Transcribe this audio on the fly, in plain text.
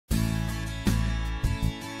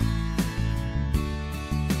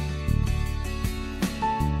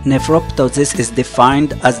Nephroptosis is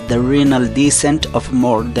defined as the renal descent of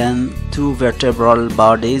more than two vertebral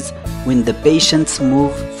bodies when the patients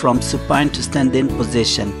move from supine to standing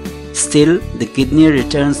position. Still, the kidney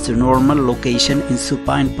returns to normal location in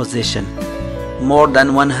supine position. More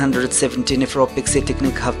than 170 nephropexy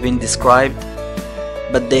techniques have been described,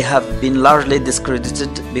 but they have been largely discredited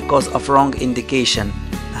because of wrong indication.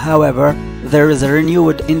 However, there is a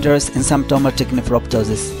renewed interest in symptomatic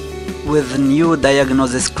nephroptosis, with new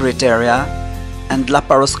diagnosis criteria, and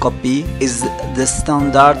laparoscopy is the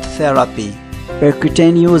standard therapy.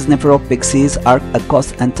 Percutaneous nephropexy are a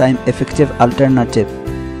cost and time-effective alternative.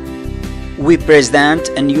 We present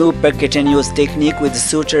a new percutaneous technique with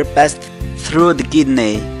suture passed through the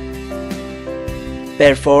kidney,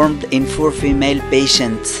 performed in 4 female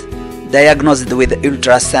patients, diagnosed with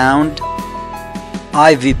ultrasound.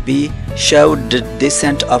 IVP showed the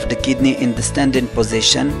descent of the kidney in the standing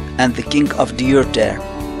position and the kink of the ureter.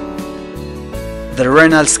 The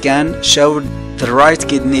renal scan showed the right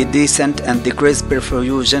kidney descent and decreased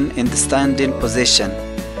perfusion in the standing position.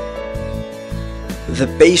 The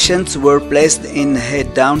patients were placed in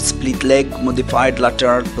head-down split leg modified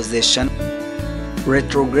lateral position,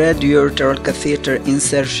 retrograde ureteral catheter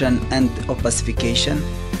insertion and opacification,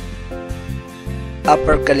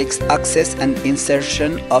 upper calyx access and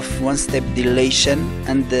insertion of 1-step dilation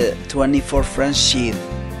and the 24 French sheath.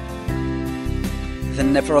 The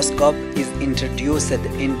nephroscope is introduced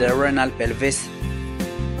in the renal pelvis,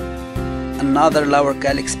 another lower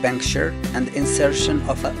calyx puncture and insertion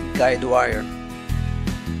of a guide wire.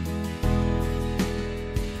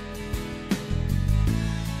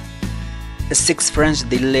 A 6 French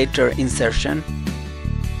dilator insertion,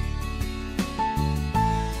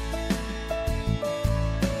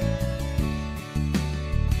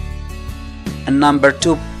 a number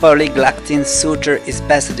 2 polyglactin suture is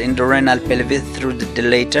passed in the renal pelvis through the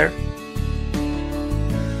dilator.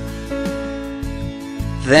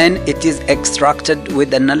 Then it is extracted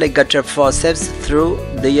with an alligator forceps through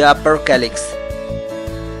the upper calyx.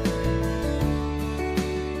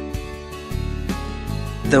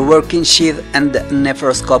 The working sheath and the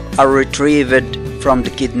nephroscope are retrieved from the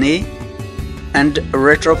kidney and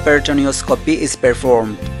retroperitoneoscopy is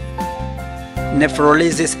performed.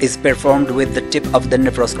 Nephrolysis is performed with the tip of the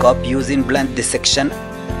nephroscope using blunt dissection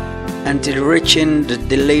until reaching the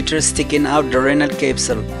dilator sticking out the renal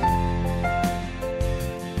capsule.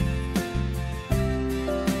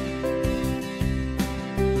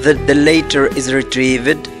 The dilator is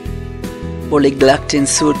retrieved, polyglactin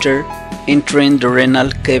suture entering the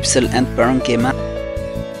renal capsule and parenchyma.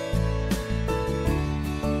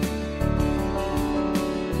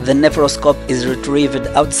 The nephroscope is retrieved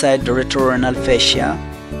outside the retrorenal fascia.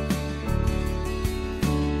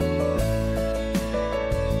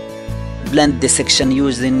 Blunt dissection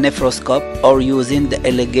using nephroscope or using the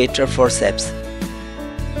alligator forceps.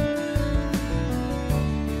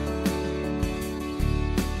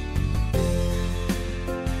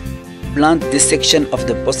 Blunt dissection of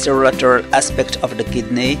the posterolateral aspect of the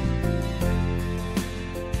kidney.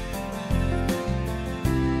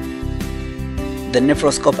 The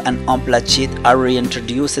nephroscope and omplat sheath are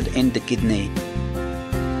reintroduced in the kidney.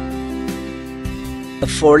 A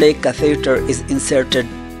Foley catheter is inserted.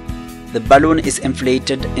 The balloon is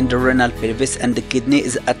inflated in the renal pelvis and the kidney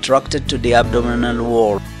is attracted to the abdominal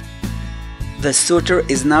wall. The suture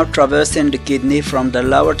is now traversing the kidney from the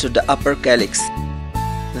lower to the upper calyx.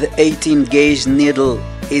 The 18-gauge needle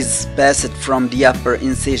is passed from the upper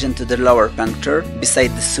incision to the lower puncture beside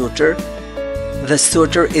the suture. The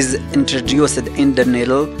suture is introduced in the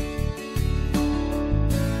needle.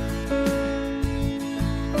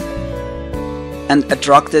 And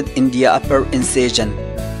attracted in the upper incision.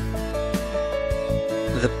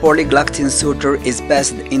 The polyglactin suture is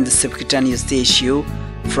passed in the subcutaneous tissue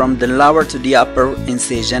from the lower to the upper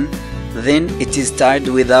incision. Then it is tied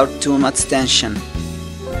without too much tension.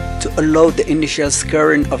 To allow the initial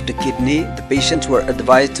scarring of the kidney, the patients were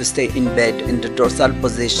advised to stay in bed in the dorsal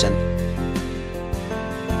position.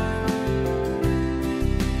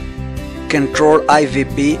 Control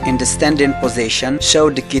IVP in the standing position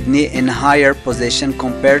showed the kidney in higher position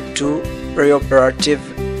compared to preoperative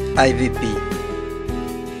IVP.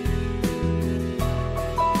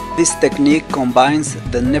 This technique combines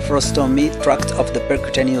the nephrostomy tract of the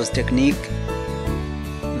percutaneous technique,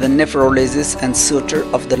 the nephrolysis and suture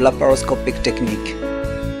of the laparoscopic technique.